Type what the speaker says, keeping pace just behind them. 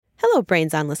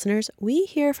Brains On listeners, we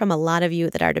hear from a lot of you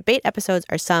that our debate episodes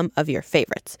are some of your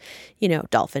favorites. You know,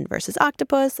 dolphin versus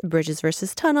octopus, bridges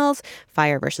versus tunnels,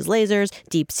 fire versus lasers,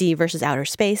 deep sea versus outer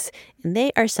space, and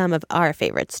they are some of our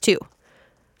favorites too.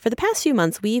 For the past few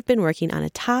months, we've been working on a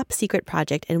top secret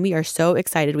project, and we are so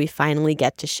excited we finally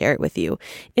get to share it with you.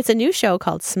 It's a new show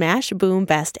called Smash Boom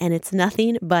Best, and it's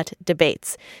nothing but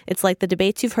debates. It's like the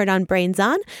debates you've heard on Brains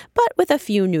On, but with a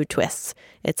few new twists.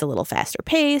 It's a little faster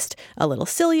paced, a little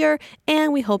sillier,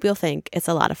 and we hope you'll think it's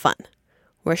a lot of fun.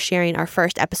 We're sharing our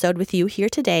first episode with you here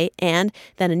today, and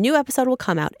then a new episode will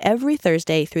come out every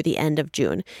Thursday through the end of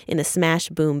June in the Smash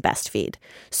Boom Best feed.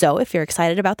 So if you're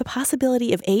excited about the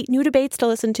possibility of 8 new debates to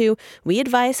listen to, we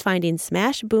advise finding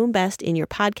Smash Boom Best in your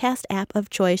podcast app of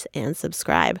choice and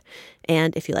subscribe.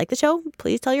 And if you like the show,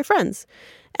 please tell your friends.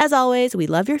 As always, we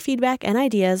love your feedback and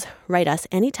ideas. Write us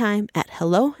anytime at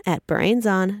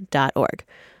hello@brainson.org.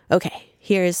 Okay,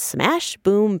 here's Smash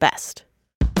Boom Best.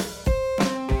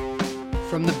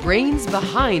 From the brains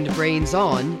behind Brains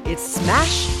On, it's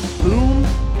Smash Boom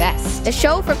Best. The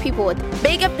show for people with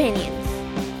big opinions.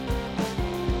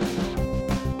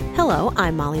 Hello,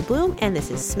 I'm Molly Bloom, and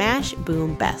this is Smash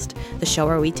Boom Best, the show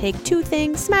where we take 2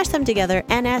 things, smash them together,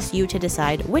 and ask you to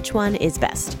decide which one is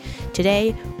best.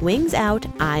 Today, wings out,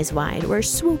 eyes wide, we're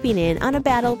swooping in on a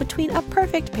battle between a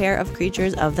perfect pair of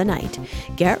creatures of the night.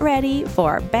 Get ready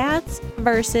for bats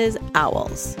versus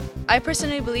owls. I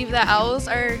personally believe that owls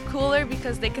are cooler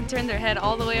because they can turn their head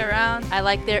all the way around. I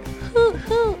like their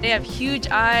hoo-hoo. They have huge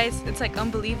eyes. It's like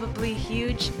unbelievably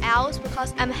huge. Owls,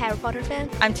 because I'm a Harry Potter fan.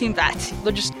 I'm Team Bats.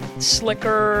 They're just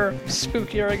slicker,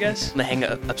 spookier, I guess. They hang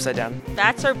upside down.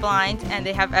 Bats are blind and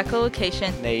they have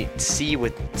echolocation. They see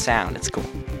with sound. It's cool.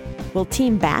 Will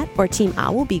Team Bat or Team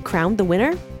Owl be crowned the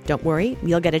winner? Don't worry,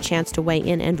 you'll get a chance to weigh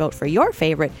in and vote for your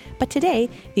favorite. But today,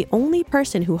 the only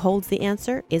person who holds the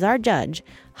answer is our judge,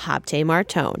 Habte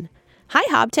Martone. Hi,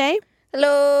 Habte.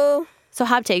 Hello. So,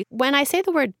 Habte, when I say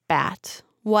the word bat,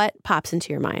 what pops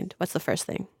into your mind? What's the first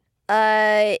thing?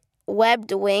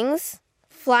 Webbed wings,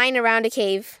 flying around a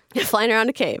cave. Flying around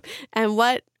a cave. And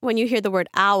when you hear the word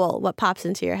owl, what pops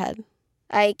into your head?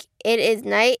 Like, it is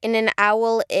night and an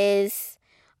owl is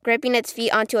gripping its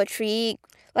feet onto a tree.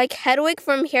 Like Hedwig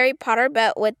from Harry Potter,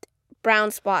 but with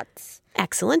brown spots.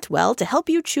 Excellent. Well, to help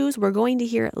you choose, we're going to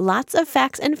hear lots of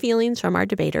facts and feelings from our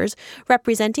debaters.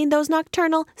 Representing those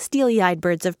nocturnal, steely-eyed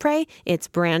birds of prey, it's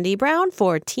Brandy Brown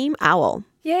for Team Owl.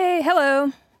 Yay,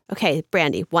 hello. Okay,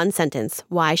 Brandy, one sentence.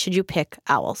 Why should you pick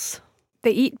owls?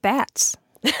 They eat bats.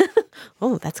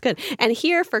 Oh, that's good. And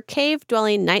here for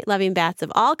cave-dwelling, night-loving bats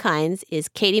of all kinds is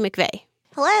Katie McVeigh.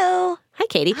 Hello. Hi,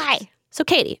 Katie. Hi. So,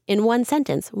 Katie, in one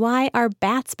sentence, why are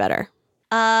bats better?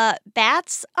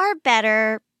 Bats are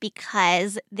better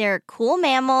because they're cool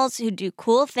mammals who do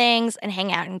cool things and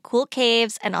hang out in cool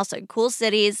caves and also cool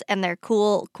cities, and they're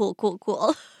cool.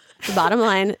 The bottom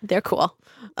line, they're cool.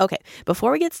 Okay,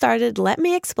 before we get started, let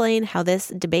me explain how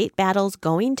this debate battle's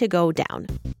going to go down.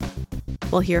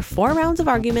 We'll hear 4 rounds of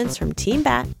arguments from Team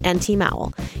Bat and Team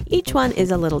Owl. Each one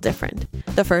is a little different.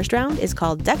 The first round is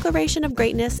called Declaration of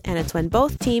Greatness, and it's when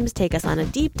both teams take us on a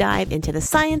deep dive into the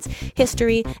science,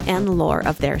 history, and lore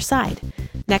of their side.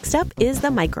 Next up is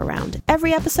the micro round.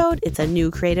 Every episode, it's a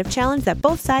new creative challenge that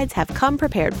both sides have come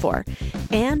prepared for.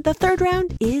 And the third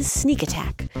round is Sneak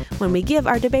Attack, when we give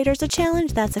our debaters a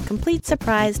challenge that's a complete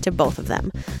surprise to both of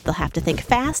them. They'll have to think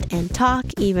fast and talk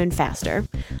even faster.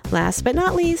 Last but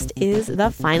not least is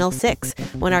the Final 6,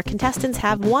 when our contestants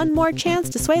have one more chance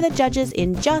to sway the judges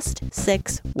in just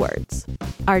 6 words.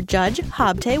 Our judge,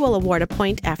 Habte, will award a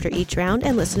point after each round,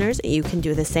 and listeners, you can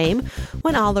do the same.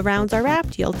 When all the rounds are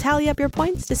wrapped, you'll tally up your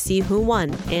points to see who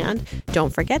won. And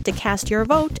don't forget to cast your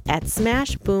vote at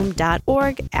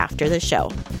smashboom.org after the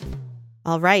show.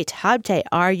 All right, Habte,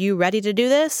 are you ready to do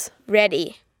this?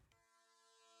 Ready.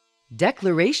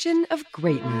 Declaration of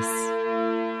Greatness.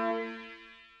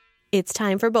 It's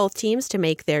time for both teams to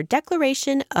make their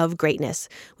declaration of greatness.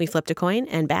 We flipped a coin,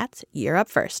 and Bats, you're up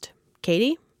first.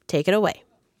 Katie, take it away.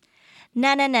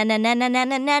 Bats.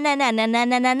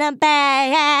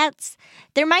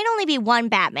 There might only be one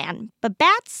Batman, but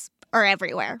bats are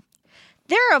everywhere.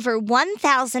 There are over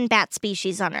 1,000 bat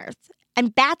species on Earth,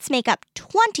 and bats make up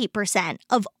 20%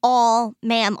 of all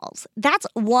mammals. That's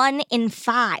 1 in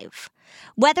 5.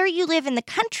 Whether you live in the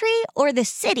country or the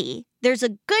city, there's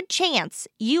a good chance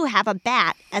you have a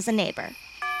bat as a neighbor.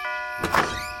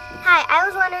 Hi, I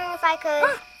was wondering if I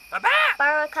could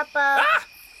borrow a cup of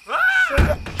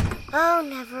sugar. Oh,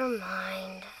 never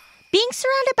mind. Being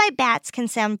surrounded by bats can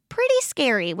sound pretty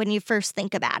scary when you first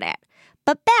think about it,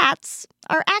 but bats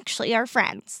are actually our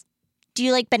friends. Do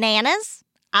you like bananas?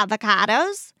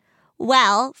 Avocados?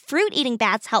 Well, fruit-eating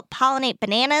bats help pollinate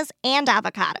bananas and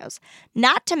avocados,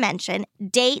 not to mention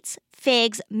dates,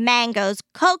 figs, mangoes,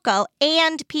 cocoa,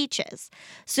 and peaches.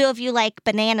 So if you like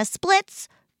banana splits,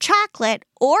 chocolate,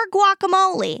 or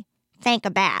guacamole, thank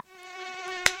a bat.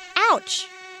 Ouch!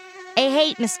 I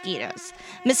hate mosquitoes.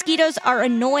 Mosquitoes are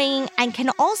annoying and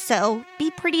can also be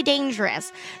pretty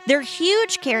dangerous. They're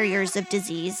huge carriers of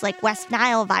disease like West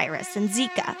Nile virus and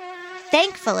Zika.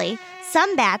 Thankfully,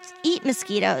 some bats eat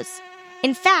mosquitoes.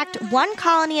 In fact, one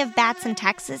colony of bats in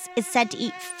Texas is said to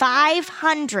eat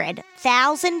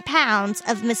 500,000 pounds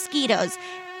of mosquitoes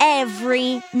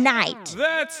every night.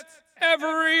 That's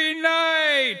every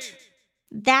night!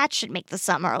 That should make the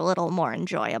summer a little more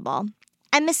enjoyable.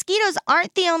 And mosquitoes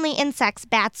aren't the only insects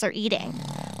bats are eating.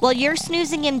 While you're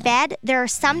snoozing in bed, there are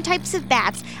some types of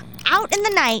bats out in the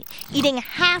night eating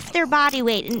half their body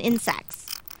weight in insects.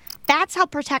 Bats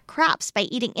help protect crops by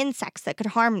eating insects that could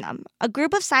harm them. A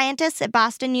group of scientists at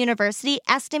Boston University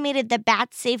estimated that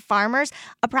bats save farmers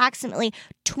approximately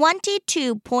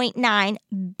 $22.9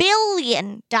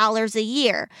 billion a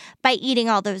year by eating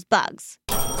all those bugs.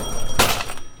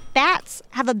 Bats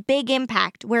have a big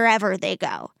impact wherever they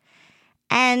go.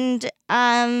 And,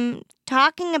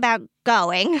 talking about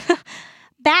going,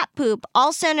 bat poop,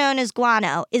 also known as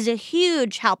guano, is a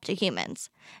huge help to humans.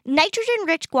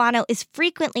 Nitrogen-rich guano is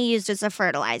frequently used as a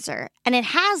fertilizer, and it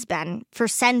has been for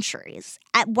centuries.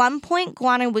 At one point,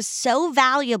 guano was so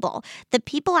valuable that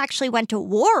people actually went to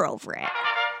war over it.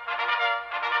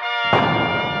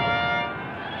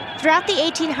 Throughout the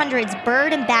 1800s,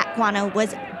 bird and bat guano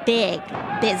was big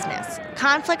business.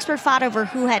 Conflicts were fought over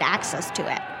who had access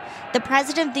to it. The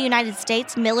President of the United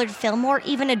States, Millard Fillmore,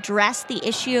 even addressed the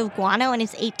issue of guano in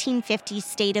his 1850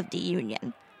 State of the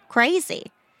Union.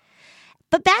 Crazy.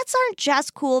 But bats aren't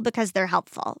just cool because they're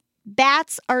helpful.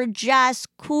 Bats are just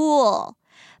cool.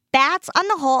 Bats, on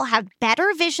the whole, have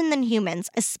better vision than humans,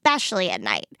 especially at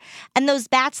night. And those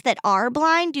bats that are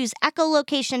blind use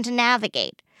echolocation to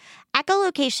navigate.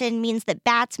 Echolocation means that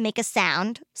bats make a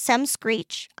sound, some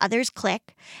screech, others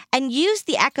click, and use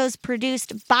the echoes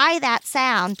produced by that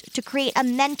sound to create a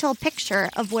mental picture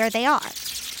of where they are.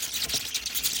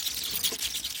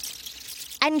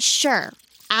 And sure,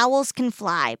 owls can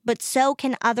fly, but so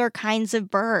can other kinds of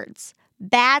birds.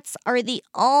 Bats are the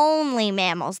only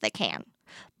mammals that can.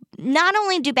 Not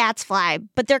only do bats fly,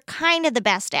 but they're kind of the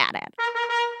best at it.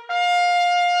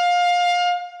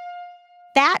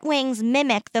 Bat wings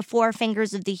mimic the four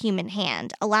fingers of the human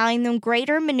hand, allowing them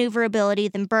greater maneuverability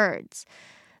than birds.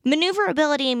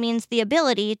 Maneuverability means the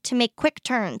ability to make quick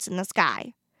turns in the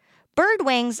sky. Bird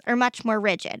wings are much more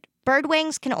rigid. Bird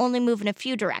wings can only move in a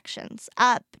few directions,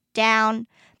 up, down.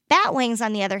 Bat wings,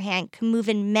 on the other hand, can move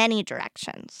in many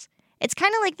directions. It's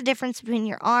kind of like the difference between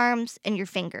your arms and your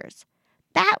fingers.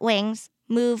 Bat wings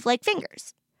move like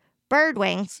fingers. Bird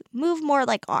wings move more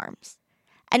like arms.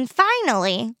 And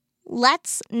finally,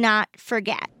 let's not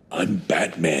forget. I'm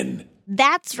Batman.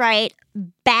 That's right,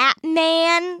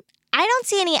 Batman. I don't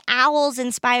see any owls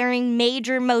inspiring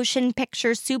major motion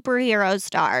picture superhero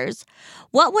stars.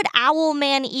 What would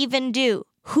Owlman even do?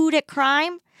 Hoot at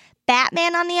crime?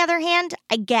 Batman, on the other hand,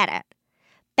 I get it.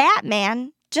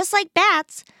 Batman, just like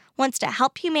bats, wants to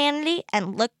help humanity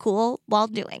and look cool while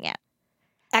doing it.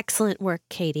 Excellent work,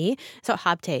 Katie. So,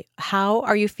 Habte, how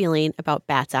are you feeling about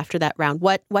bats after that round?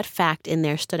 What fact in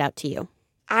there stood out to you?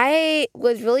 I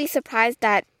was really surprised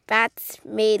that bats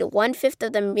made 1/5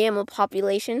 of the mammal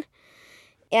population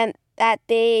and that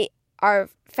they are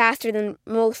faster than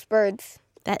most birds.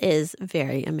 That is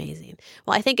very amazing.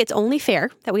 Well, I think it's only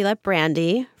fair that we let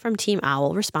Brandy from Team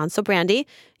Owl respond. So, Brandy,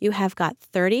 you have got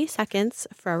 30 seconds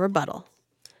for a rebuttal.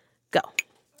 Go.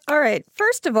 All right.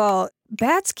 First of all,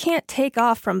 bats can't take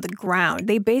off from the ground.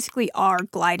 They basically are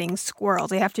gliding squirrels.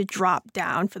 They have to drop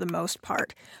down for the most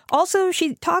part. Also,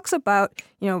 she talks about,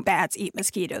 bats eat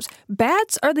mosquitoes.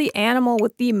 Bats are the animal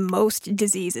with the most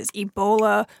diseases.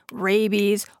 Ebola,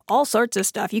 rabies, all sorts of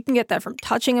stuff. You can get that from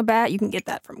touching a bat. You can get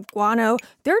that from guano.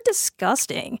 They're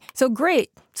disgusting. So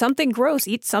great. Something gross.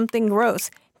 Eat something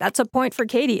gross. That's a point for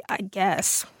Katie, I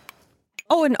guess.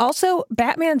 Oh, and also,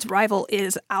 Batman's rival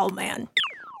is Owlman.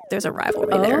 There's a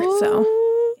rivalry there, so.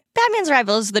 Batman's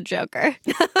rival is the Joker.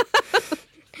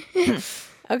 Okay,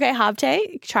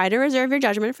 Habte, try to reserve your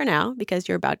judgment for now because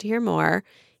you're about to hear more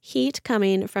heat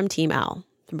coming from Team Owl.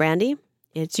 Brandy,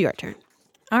 it's your turn.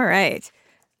 All right.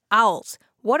 Owls.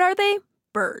 What are they?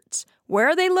 Birds. Where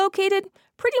are they located?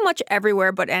 Pretty much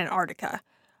everywhere but Antarctica.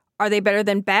 Are they better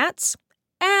than bats?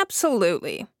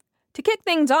 Absolutely. To kick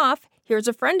things off, here's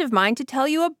a friend of mine to tell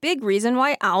you a big reason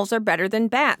why owls are better than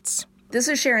bats. This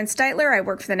is Sharon Steitler. I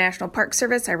work for the National Park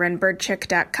Service. I run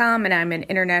birdchick.com, and I'm an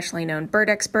internationally known bird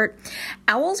expert.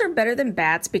 Owls are better than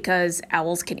bats because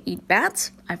owls can eat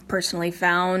bats. I've personally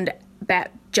found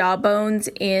bat jawbones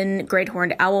in great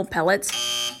horned owl pellets.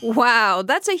 Wow,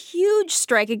 that's a huge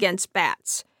strike against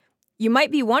bats. You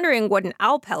might be wondering what an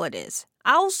owl pellet is.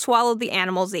 Owls swallow the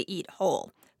animals they eat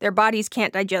whole. Their bodies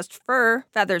can't digest fur,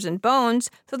 feathers, and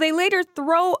bones, so they later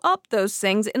throw up those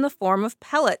things in the form of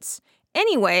pellets.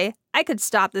 Anyway, I could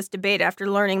stop this debate after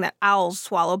learning that owls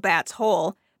swallow bats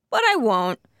whole, but I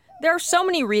won't. There are so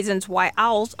many reasons why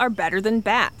owls are better than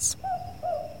bats.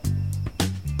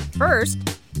 First,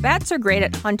 bats are great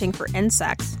at hunting for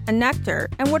insects and nectar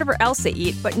and whatever else they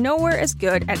eat, but nowhere as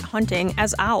good at hunting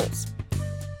as owls.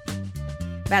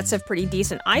 Bats have pretty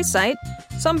decent eyesight.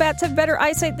 Some bats have better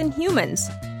eyesight than humans.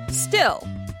 Still,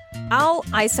 owl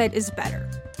eyesight is better.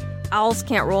 Owls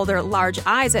can't roll their large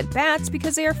eyes at bats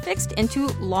because they are fixed into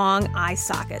long eye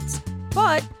sockets.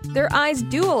 But their eyes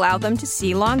do allow them to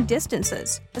see long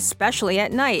distances, especially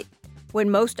at night,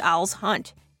 when most owls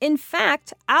hunt. In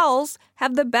fact, owls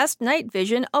have the best night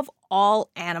vision of all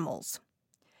animals.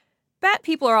 Bat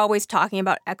people are always talking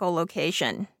about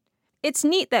echolocation. It's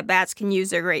neat that bats can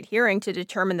use their great hearing to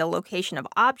determine the location of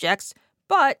objects,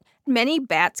 but many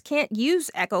bats can't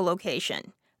use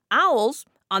echolocation. Owls,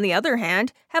 on the other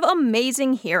hand, have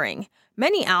amazing hearing.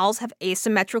 Many owls have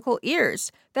asymmetrical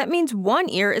ears. That means one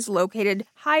ear is located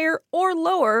higher or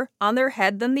lower on their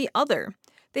head than the other.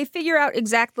 They figure out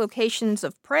exact locations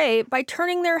of prey by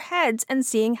turning their heads and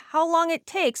seeing how long it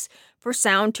takes for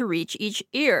sound to reach each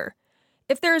ear.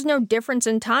 If there is no difference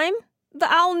in time, the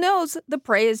owl knows the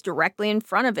prey is directly in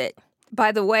front of it.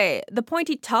 By the way, the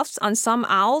pointy tufts on some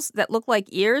owls that look like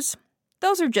ears,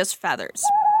 those are just feathers.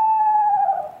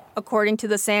 According to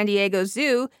the San Diego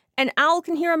Zoo, an owl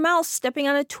can hear a mouse stepping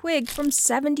on a twig from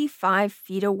 75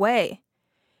 feet away.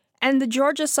 And the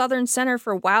Georgia Southern Center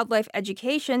for Wildlife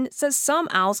Education says some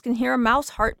owls can hear a mouse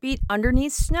heartbeat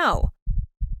underneath snow.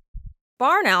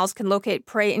 Barn owls can locate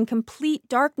prey in complete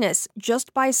darkness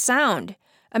just by sound.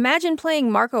 Imagine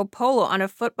playing Marco Polo on a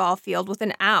football field with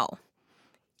an owl.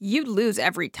 You'd lose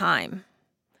every time.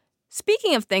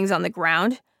 Speaking of things on the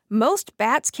ground, most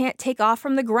bats can't take off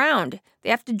from the ground. They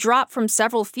have to drop from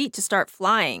several feet to start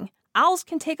flying. Owls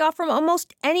can take off from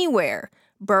almost anywhere.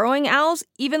 Burrowing owls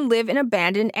even live in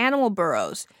abandoned animal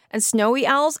burrows. And snowy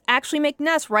owls actually make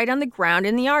nests right on the ground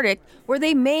in the Arctic, where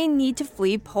they may need to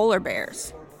flee polar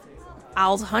bears.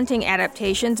 Owls' hunting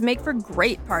adaptations make for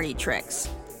great party tricks.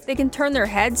 They can turn their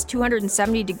heads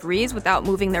 270 degrees without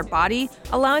moving their body,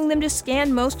 allowing them to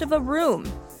scan most of a room.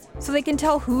 So they can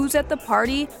tell who's at the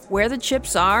party, where the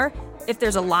chips are, if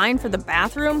there's a line for the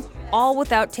bathroom, all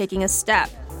without taking a step.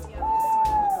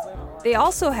 They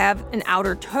also have an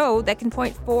outer toe that can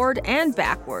point forward and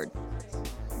backward.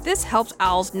 This helps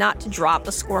owls not to drop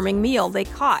a squirming meal they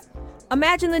caught.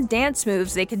 Imagine the dance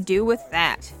moves they could do with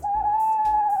that.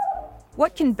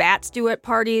 What can bats do at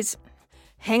parties?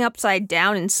 Hang upside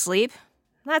down and sleep?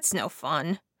 That's no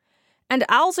fun. And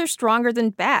owls are stronger than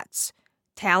bats.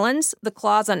 Talons, the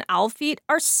claws on owl feet,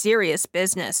 are serious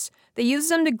business. They use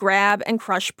them to grab and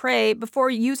crush prey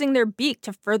before using their beak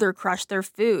to further crush their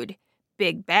food.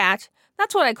 Big Bat,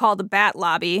 that's what I call the bat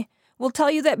lobby, will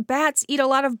tell you that bats eat a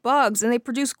lot of bugs and they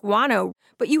produce guano,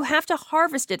 but you have to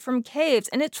harvest it from caves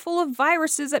and it's full of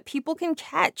viruses that people can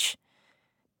catch.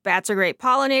 Bats are great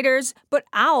pollinators, but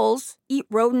owls eat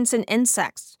rodents and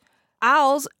insects.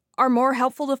 Owls are more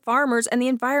helpful to farmers and the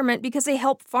environment because they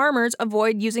help farmers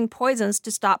avoid using poisons to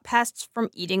stop pests from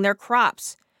eating their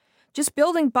crops. Just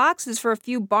building boxes for a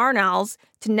few barn owls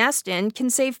to nest in can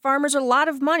save farmers a lot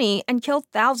of money and kill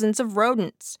thousands of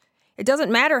rodents. It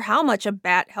doesn't matter how much a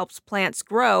bat helps plants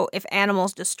grow if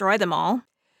animals destroy them all.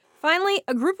 Finally,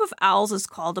 a group of owls is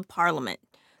called a parliament.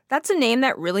 That's a name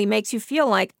that really makes you feel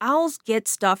like owls get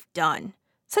stuff done.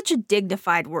 Such a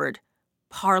dignified word.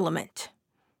 Parliament.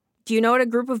 Do you know what a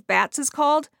group of bats is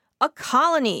called? A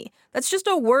colony. That's just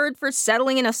a word for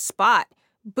settling in a spot.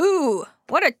 Boo!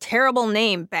 What a terrible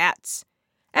name, bats.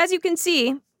 As you can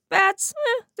see, bats,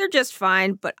 they're just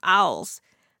fine, but owls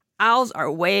are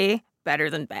way better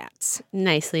than bats.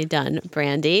 Nicely done,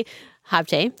 Brandy. Habte,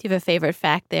 do you have a favorite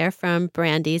fact there from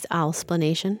Brandy's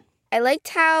owl-splanation? I liked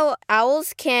how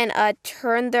owls can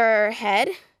turn their head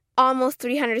almost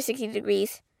 360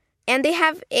 degrees. And they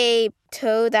have a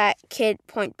toe that can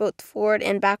point both forward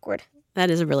and backward. That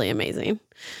is really amazing.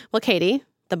 Well, Katie,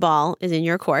 the ball is in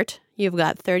your court. You've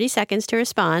got 30 seconds to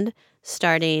respond,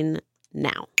 starting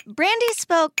now. Brandy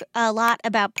spoke a lot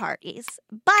about parties,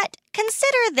 but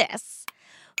consider this.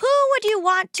 Who would you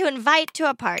want to invite to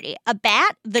a party? A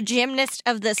bat, the gymnast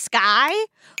of the sky,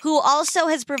 who also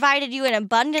has provided you an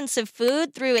abundance of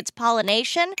food through its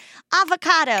pollination?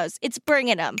 Avocados, it's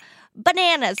bringing them.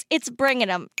 Bananas, it's bringing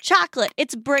them. Chocolate,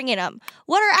 it's bringing them.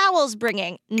 What are owls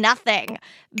bringing? Nothing.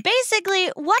 Basically,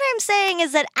 what I'm saying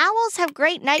is that owls have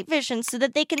great night vision so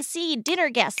that they can see dinner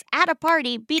guests at a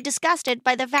party be disgusted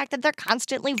by the fact that they're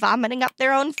constantly vomiting up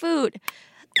their own food.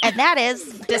 And that is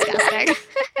disgusting.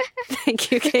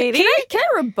 Thank you, Katie. Can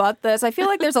I rebut this? I feel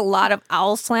like there's a lot of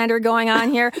owl slander going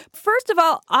on here. First of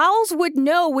all, owls would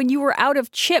know when you were out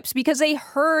of chips because they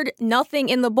heard nothing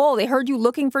in the bowl. They heard you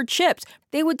looking for chips.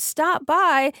 They would stop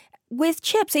by with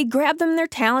chips. They'd grab them in their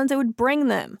talons. They would bring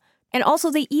them. And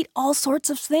also, they eat all sorts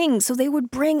of things, so they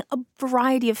would bring a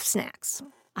variety of snacks.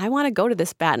 I want to go to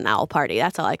this bat and owl party.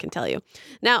 That's all I can tell you.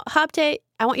 Now, Hopte,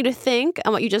 I want you to think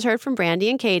on what you just heard from Brandy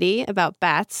and Katie about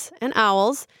bats and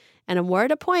owls and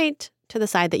award a point to the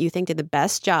side that you think did the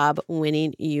best job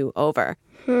winning you over.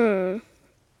 This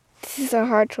is a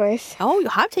hard choice. Oh,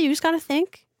 Hopte, you just got to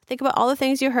think. Think about all the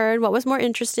things you heard. What was more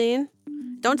interesting?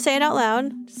 Don't say it out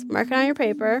loud. Just mark it on your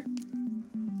paper.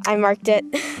 I marked it.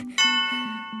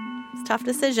 It's a tough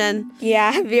decision.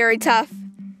 Yeah, very tough.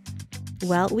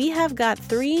 Well, we have got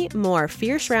 3 more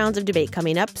fierce rounds of debate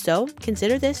coming up, so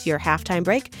consider this your halftime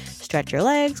break. Stretch your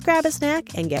legs, grab a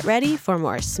snack, and get ready for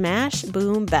more Smash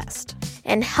Boom Best.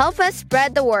 And help us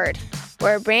spread the word.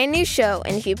 We're a brand new show,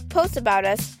 and if you post about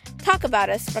us, talk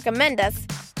about us, recommend us,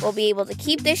 we'll be able to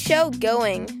keep this show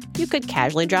going. You could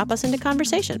casually drop us into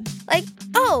conversation. Like,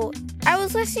 oh, I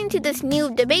was listening to this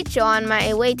new debate show on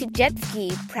my way to jet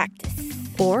ski practice.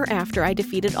 Or after I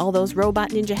defeated all those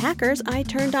robot ninja hackers, I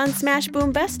turned on Smash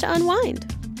Boom Best to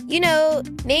unwind. You know,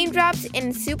 name drops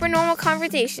and super normal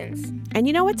conversations. And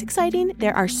you know what's exciting?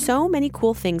 There are so many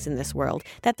cool things in this world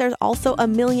that there's also a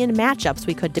million matchups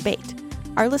we could debate.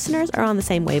 Our listeners are on the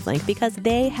same wavelength because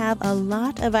they have a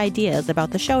lot of ideas about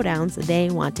the showdowns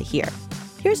they want to hear.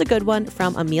 Here's a good one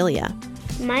from Amelia.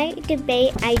 My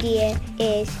debate idea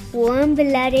is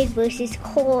warm-blooded versus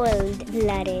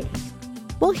cold-blooded.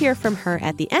 We'll hear from her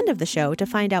at the end of the show to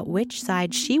find out which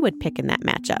side she would pick in that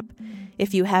matchup.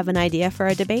 If you have an idea for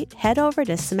a debate, head over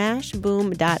to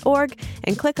smashboom.org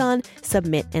and click on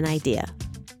Submit an Idea.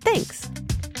 Thanks.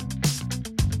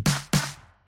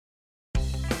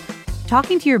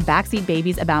 Talking to your backseat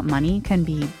babies about money can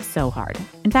be so hard.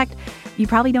 In fact, you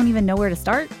probably don't even know where to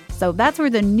start. So that's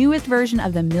where the newest version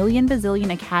of the Million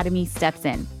Bazillion Academy steps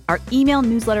in, our email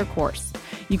newsletter course.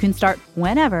 You can start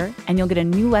whenever, and you'll get a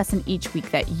new lesson each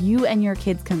week that you and your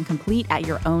kids can complete at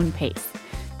your own pace.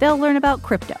 They'll learn about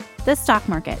crypto, the stock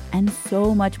market, and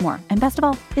so much more. And best of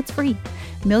all, it's free.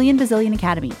 Million Bazillion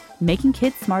Academy, making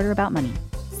kids smarter about money.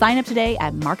 Sign up today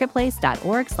at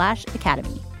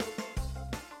marketplace.org/academy.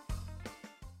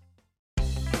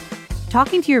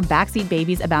 Talking to your backseat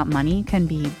babies about money can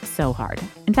be so hard.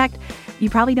 In fact, you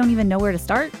probably don't even know where to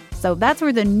start. So that's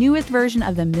where the newest version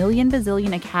of the Million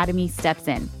Bazillion Academy steps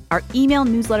in, our email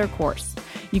newsletter course.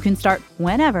 You can start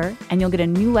whenever, and you'll get a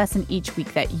new lesson each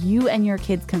week that you and your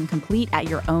kids can complete at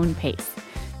your own pace.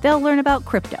 They'll learn about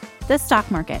crypto, the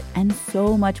stock market, and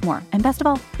so much more. And best of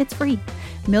all, it's free.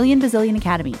 Million Bazillion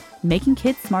Academy, making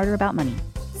kids smarter about money.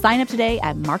 Sign up today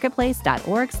at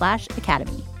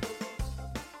marketplace.org/academy.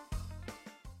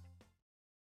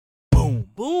 Boom,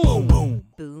 boom, boom,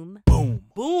 boom, boom,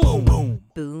 boom, boom,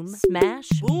 boom, smash,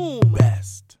 boom,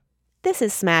 best. This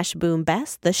is Smash Boom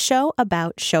Best, the show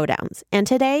about showdowns. And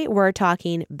today we're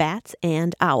talking bats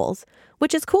and owls,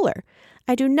 which is cooler.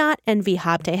 I do not envy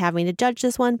Hopte having to judge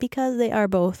this one because they are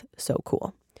both so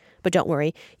cool. But don't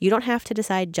worry, you don't have to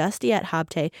decide just yet,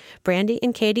 Hopte. Brandy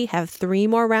and Katie have 3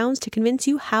 more rounds to convince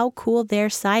you how cool their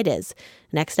side is.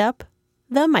 Next up,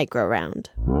 the micro round.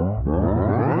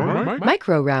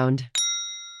 Micro round.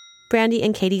 Brandy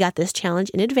and Katie got this challenge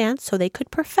in advance so they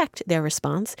could perfect their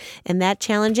response. And that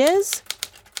challenge is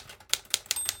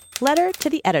letter to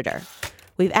the editor.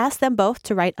 We've asked them both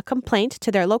to write a complaint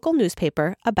to their local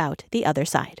newspaper about the other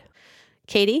side.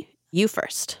 Katie, you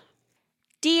first.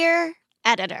 Dear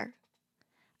editor,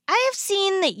 I have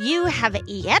seen that you have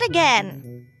yet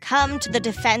again come to the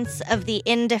defense of the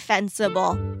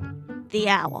indefensible, the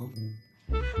owl.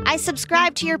 I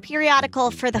subscribe to your periodical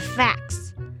for the facts,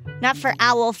 not for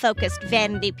owl-focused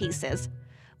vanity pieces.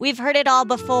 We've heard it all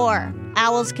before.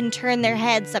 Owls can turn their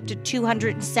heads up to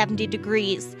 270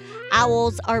 degrees.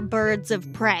 Owls are birds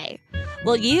of prey.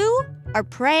 Well, you are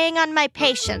preying on my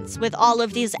patience with all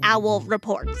of these owl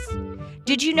reports.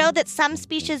 Did you know that some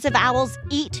species of owls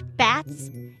eat bats?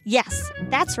 Yes,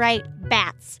 that's right,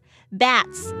 bats.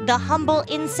 Bats, the humble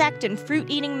insect and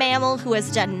fruit-eating mammal who has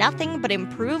done nothing but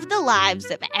improve the lives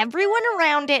of everyone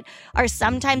around it, are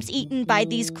sometimes eaten by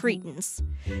these cretins.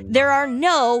 There are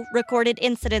no recorded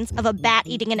incidents of a bat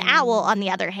eating an owl, on the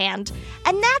other hand,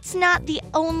 and that's not the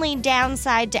only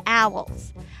downside to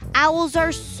owls. Owls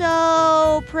are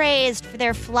so praised for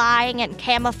their flying and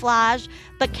camouflage,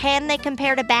 but can they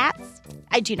compare to bats?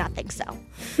 I do not think so.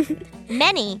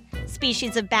 Many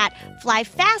species of bat fly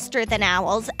faster than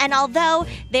owls, and although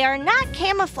they are not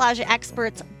camouflage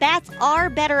experts, bats are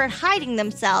better at hiding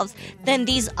themselves than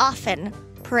these often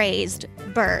praised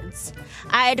birds.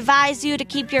 I advise you to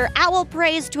keep your owl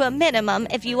praise to a minimum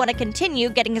if you want to continue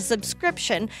getting a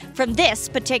subscription from this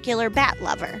particular bat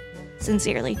lover.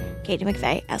 Sincerely, Katie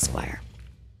McVeigh, Esquire.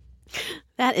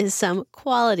 That is some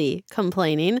quality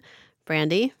complaining.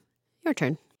 Brandy, your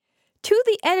turn. To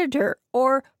the editor,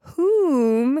 or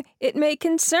whom it may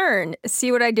concern.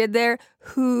 See what I did there?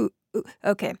 Who?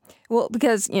 Okay. Well,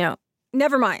 because,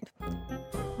 never mind.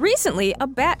 Recently, a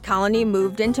bat colony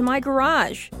moved into my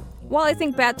garage. While I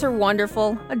think bats are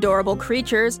wonderful, adorable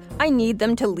creatures, I need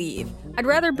them to leave. I'd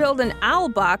rather build an owl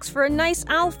box for a nice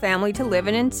owl family to live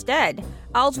in instead.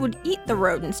 Owls would eat the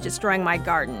rodents destroying my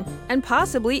garden, and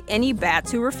possibly any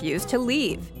bats who refuse to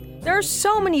leave. There are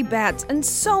so many bats and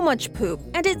so much poop,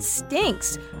 and it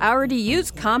stinks. I already use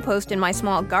compost in my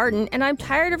small garden, and I'm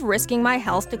tired of risking my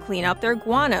health to clean up their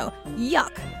guano.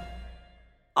 Yuck.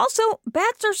 Also,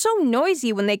 bats are so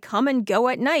noisy when they come and go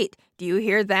at night. Do you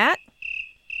hear that?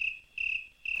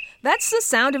 That's the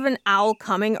sound of an owl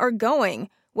coming or going.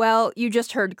 Well, you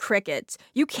just heard crickets.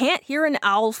 You can't hear an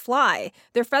owl fly.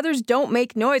 Their feathers don't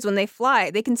make noise when they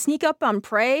fly. They can sneak up on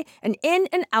prey and in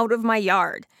and out of my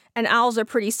yard. And owls are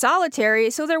pretty solitary,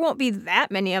 so there won't be that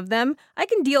many of them. I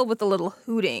can deal with a little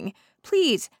hooting.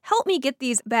 Please, help me get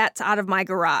these bats out of my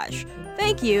garage.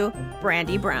 Thank you,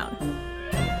 Brandy Brown.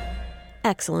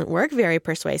 Excellent work. Very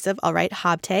persuasive. All right,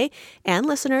 Habte and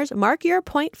listeners, mark your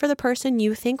point for the person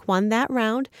you think won that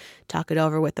round. Talk it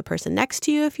over with the person next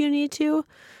to you if you need to.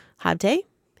 Habte,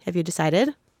 have you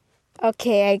decided?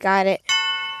 Okay, I got it.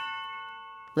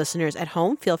 Listeners at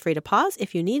home, feel free to pause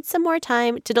if you need some more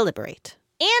time to deliberate.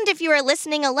 And if you are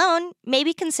listening alone,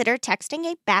 maybe consider texting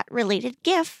a bat-related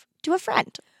GIF to a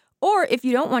friend. Or if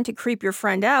you don't want to creep your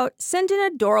friend out, send an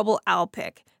adorable owl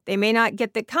pic. They may not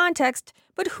get the context,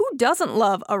 but who doesn't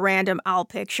love a random owl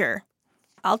picture?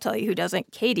 I'll tell you who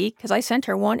doesn't, Katie, because I sent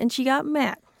her one and she got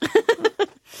mad.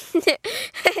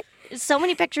 So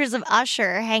many pictures of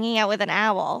Usher hanging out with an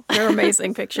owl. They're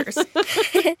amazing pictures.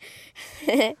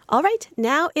 All right,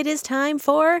 now it is time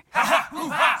for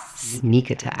Sneak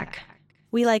attack.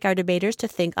 We like our debaters to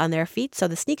think on their feet, so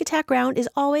the sneak attack round is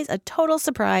always a total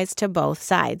surprise to both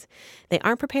sides. They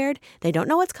aren't prepared, they don't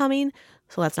know what's coming,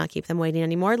 so let's not keep them waiting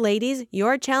anymore. Ladies,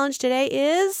 your challenge today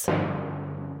is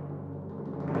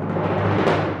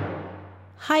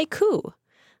haiku.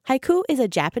 Haiku is a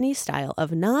Japanese style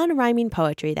of non-rhyming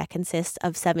poetry that consists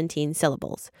of 17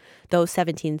 syllables. Those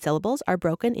 17 syllables are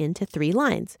broken into 3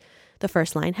 lines. The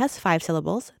first line has 5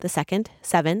 syllables, the second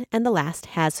 7, and the last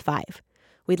has 5.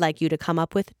 We'd like you to come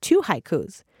up with 2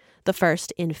 haikus, the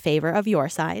first in favor of your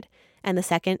side, and the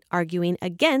second arguing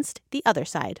against the other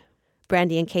side.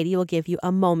 Brandy and Katie will give you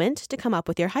a moment to come up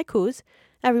with your haikus.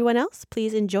 Everyone else,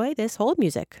 please enjoy this hold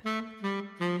music.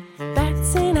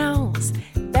 Bats and owls,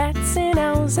 bats and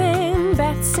owls and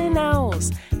bats and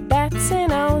owls, bats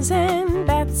and owls and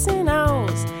bats and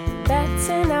owls, bats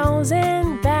and owls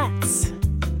and bats.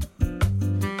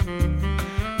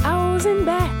 Owls and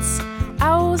bats,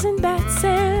 owls and bats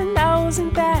and owls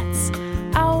and bats,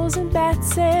 owls and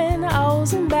bats and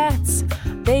owls and bats.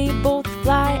 They both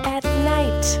fly at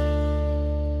night.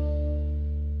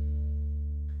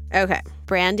 Okay,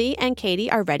 Brandy and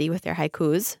Katie are ready with their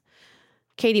haikus.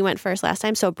 Katie went first last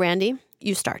time, so Brandy,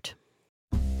 you start.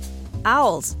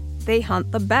 Owls, they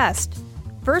hunt the best.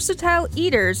 Versatile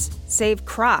eaters save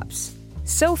crops.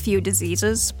 So few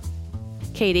diseases.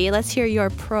 Katie, let's hear your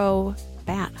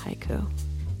pro-bat haiku.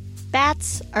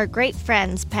 Bats are great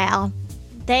friends, pal.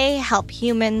 They help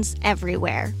humans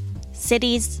everywhere.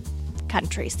 Cities,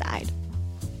 countryside.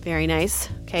 Very nice.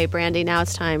 Okay, Brandy, now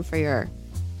it's time for your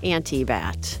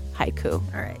anti-bat haiku.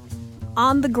 All right.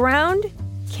 On the ground,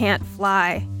 can't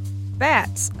fly.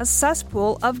 Bats, a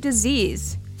cesspool of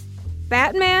disease.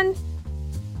 Batman,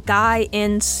 guy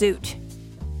in suit.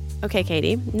 Okay,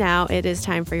 Katie, now it is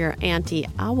time for your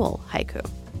anti-owl haiku.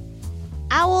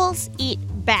 Owls eat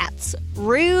bats.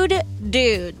 Rude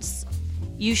dudes.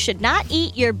 You should not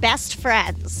eat your best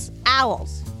friends.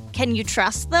 Owls. Can you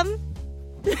trust them?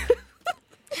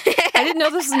 I didn't know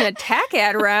this was an attack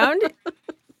ad round.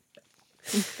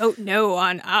 Oh, no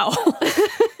on owl.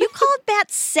 You called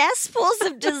bats cesspools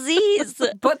of disease.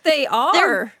 But they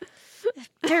are.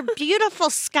 They're beautiful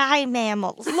sky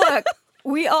mammals. Look,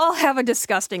 we all have a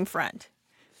disgusting friend.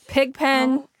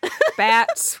 Pigpen,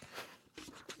 bats.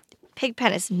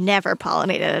 Pigpen has never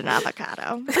pollinated an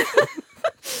avocado.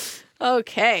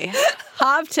 Okay.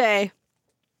 Habte,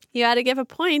 you had to give a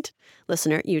point.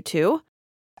 Listener, you too.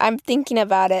 I'm thinking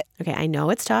about it. Okay, I know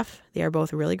it's tough. They are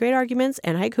both really great arguments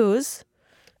and haikus.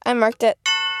 I marked it.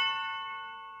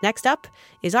 Next up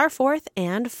is our fourth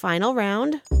and final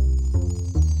round.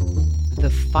 The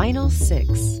final 6.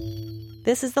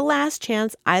 This is the last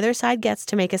chance either side gets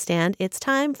to make a stand. It's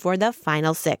time for the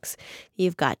final 6.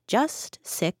 You've got just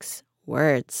 6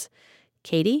 words.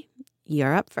 Katie,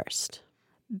 you're up first.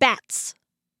 Bats.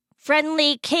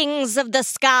 Friendly kings of the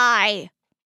sky.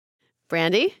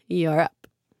 Brandy, you're up.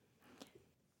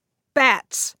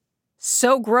 Bats.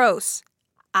 So gross.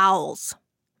 Owls.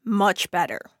 Much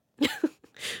better.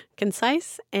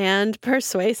 Concise and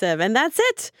persuasive. And that's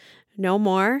it. No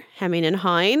more hemming and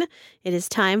hawing. It is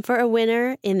time for a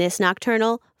winner in this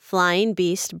nocturnal flying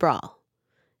beast brawl.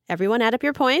 Everyone add up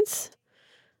your points.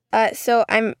 So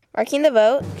I'm marking the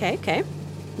vote. Okay.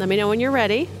 Let me know when you're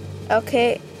ready.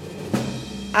 Okay.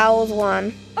 Owls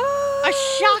won. A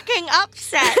shocking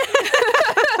upset.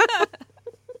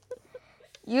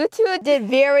 You two did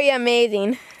very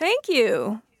amazing. Thank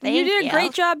you. You did a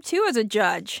great job, too, as a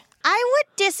judge. I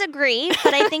would disagree,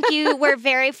 but I think you were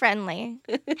very friendly.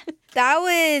 That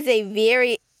was a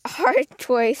very hard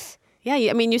choice. Yeah,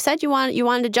 you said you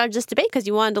wanted to judge this debate because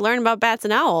you wanted to learn about bats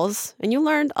and owls, and you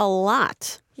learned a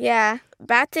lot. Yeah,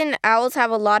 bats and owls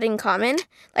have a lot in common.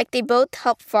 Like, they both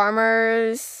help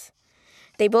farmers.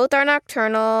 They both are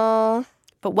nocturnal.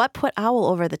 But what put owl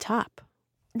over the top?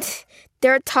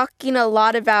 They're talking a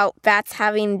lot about bats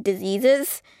having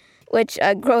diseases, which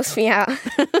gross me out.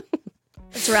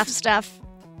 It's rough stuff.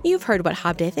 You've heard what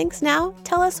Habte thinks. Now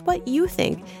tell us what you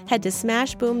think. Head to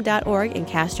smashboom.org and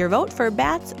cast your vote for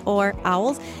bats or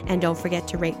owls. And don't forget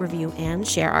to rate, review, and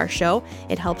share our show.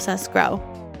 It helps us grow.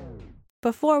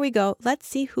 Before we go, let's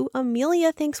see who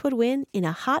Amelia thinks would win in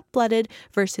a hot-blooded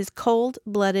versus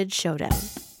cold-blooded showdown.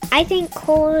 I think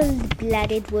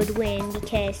cold-blooded would win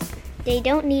because they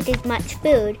don't need as much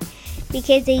food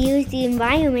because they use the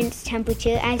environment's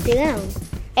temperature as their own.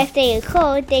 If they are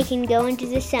cold, they can go into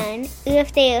the sun, or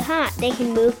if they are hot, they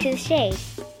can move to the shade.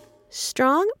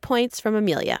 Strong points from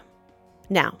Amelia.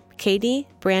 Now, Katie,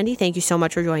 Brandy, thank you so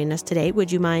much for joining us today.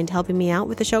 Would you mind helping me out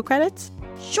with the show credits?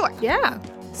 Sure. Yeah.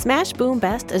 Smash Boom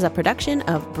Best is a production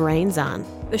of Brains On.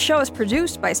 The show is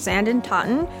produced by Sandon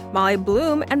Totten, Molly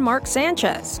Bloom, and Mark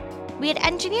Sanchez. We had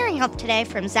engineering help today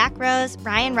from Zach Rose,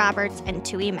 Ryan Roberts, and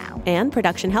Tui Mao. And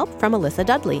production help from Alyssa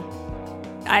Dudley.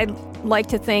 I'd like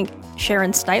to thank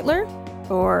Sharon Steitler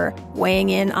for weighing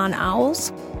in on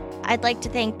owls. I'd like to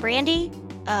thank Brandy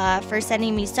for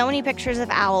sending me so many pictures of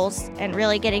owls and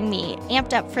really getting me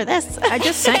amped up for this. I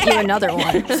just sent you another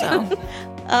one, so.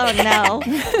 Oh, no.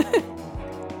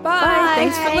 Bye. Bye.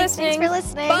 Thanks for listening. Thanks for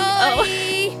listening.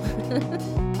 Bye.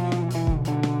 Oh.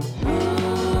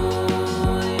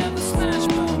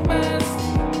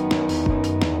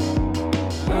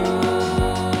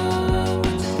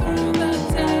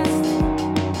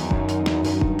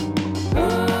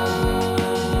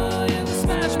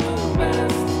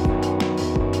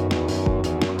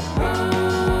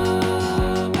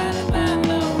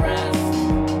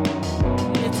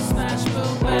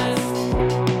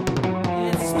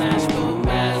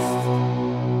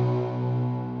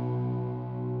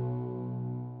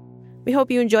 We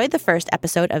hope you enjoyed the first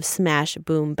episode of Smash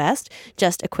Boom Best.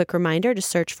 Just a quick reminder to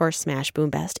search for Smash Boom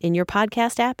Best in your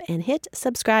podcast app and hit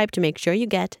subscribe to make sure you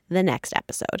get the next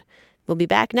episode. We'll be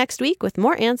back next week with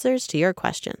more answers to your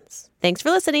questions. Thanks for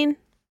listening.